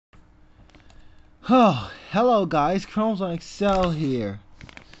Oh, hello guys, Chrome's on Excel here.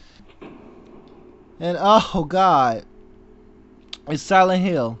 And oh god, it's Silent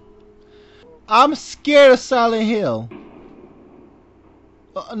Hill. I'm scared of Silent Hill.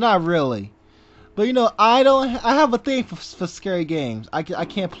 Not really. But you know, I have a thing for scary games. I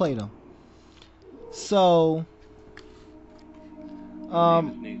can't play them. So,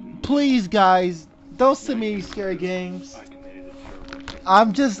 please guys, don't send me any scary games. I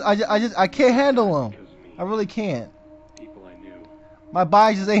can't handle them. I really can't. My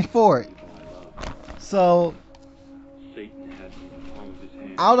body just ain't for it. So, I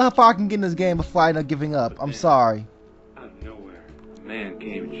don't know how far I can get in this game before I end up giving up. I'm sorry. Out of nowhere, a man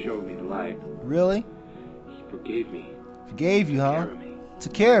came and showed me the light. Really? He forgave me. Forgave you, huh?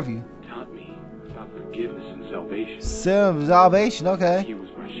 Took care of you. Taught me about forgiveness and salvation. Salvation, okay. He was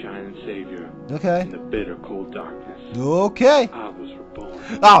my shining savior. Okay. In the bitter, cold darkness. Okay. I was reborn.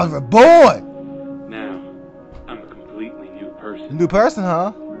 I was reborn! Now, I'm a completely new person. New person,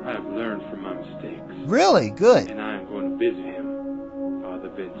 huh? I have learned from my mistakes. Really? Good. And I am going to visit him, Father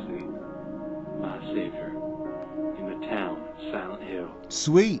Vincent, my savior, in the town of Silent Hill.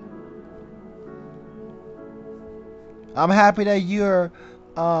 Sweet. I'm happy that you're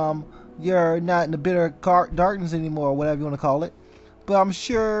not in the bitter darkness anymore, whatever you want to call it. But I'm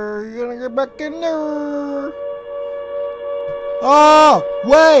sure you're gonna get back in there. Oh,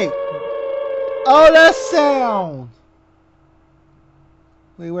 wait! Oh, that sound!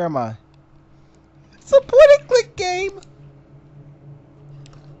 Wait, where am I? It's a point and click game!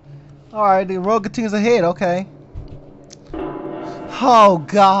 Alright, the road continues ahead, okay. Oh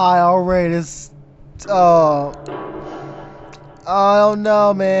god, already this I don't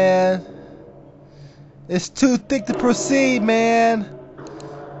know, man. It's too thick to proceed, man.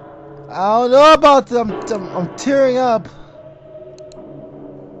 I don't know about them. I'm tearing up.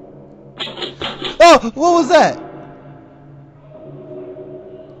 Oh, what was that?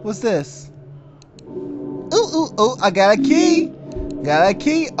 What's this? Ooh, ooh, ooh, I got a key. Got a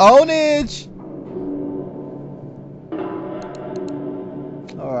key. Ownage.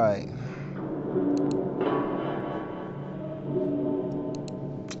 Alright.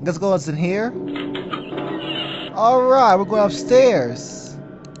 Let's go what's in here. Alright, we're going upstairs.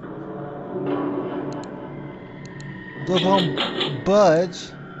 Door won't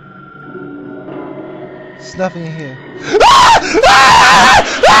budge. There's nothing in here.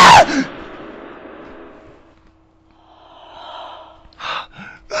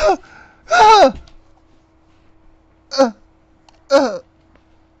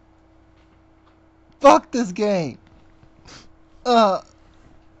 Fuck this game.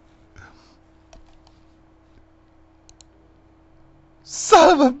 Son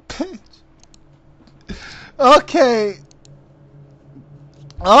of a bitch. Okay.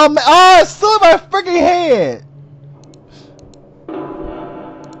 Oh, it's still in my freaking head.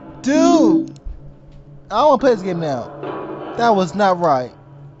 Dude. I don't want to play this game now. That was not right.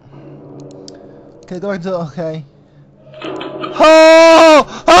 Okay, go back to, okay.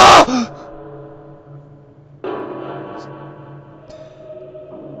 Oh! Oh!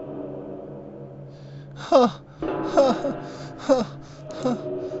 Huh. Huh. Huh.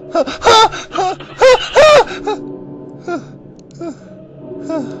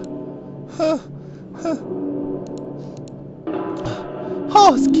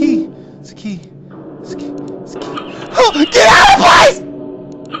 Oh, it's a key. It's a key. It's a key. It's a key. Oh, get out of the place!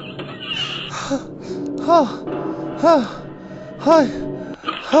 Oh, oh, oh,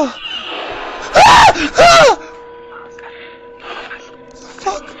 oh.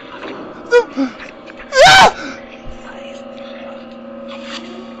 Fuck.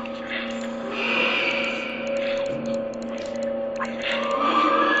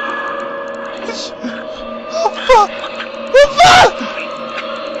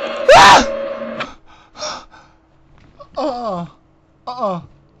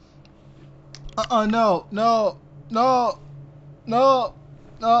 No,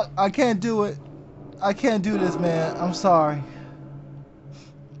 I can't do it. I can't do this, man. I'm sorry.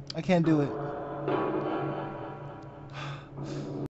 I can't do it.